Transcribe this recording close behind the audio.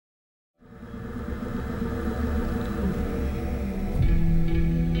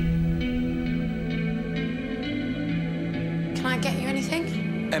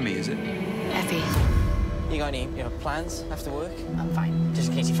Emmy, is it? Effie. You got any, plans after work? I'm fine. Just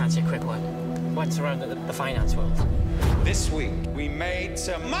in case you fancy a quick one. What's around the finance world? This week, we made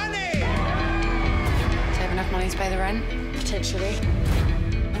some money! Do you have enough money to pay the rent? Potentially.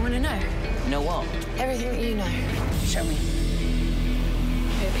 I want to know. Know what? Everything that you know. Show me.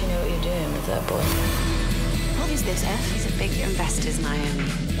 Hope you know what you're doing with that boy. What is this, F? He's a big investor's Naomi.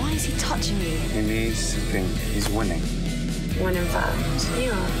 Why is he touching you? He needs to think he's winning. When in fact,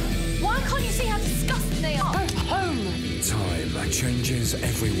 you are. Why can't you see how disgusting they are? Go home! Time changes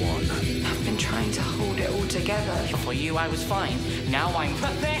everyone. I've been trying to hold it all together. For you, I was fine. Now I'm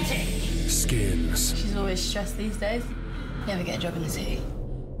pathetic! Skins. She's always stressed these days. You ever get a job in the city?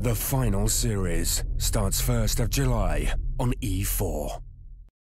 The final series starts 1st of July on E4.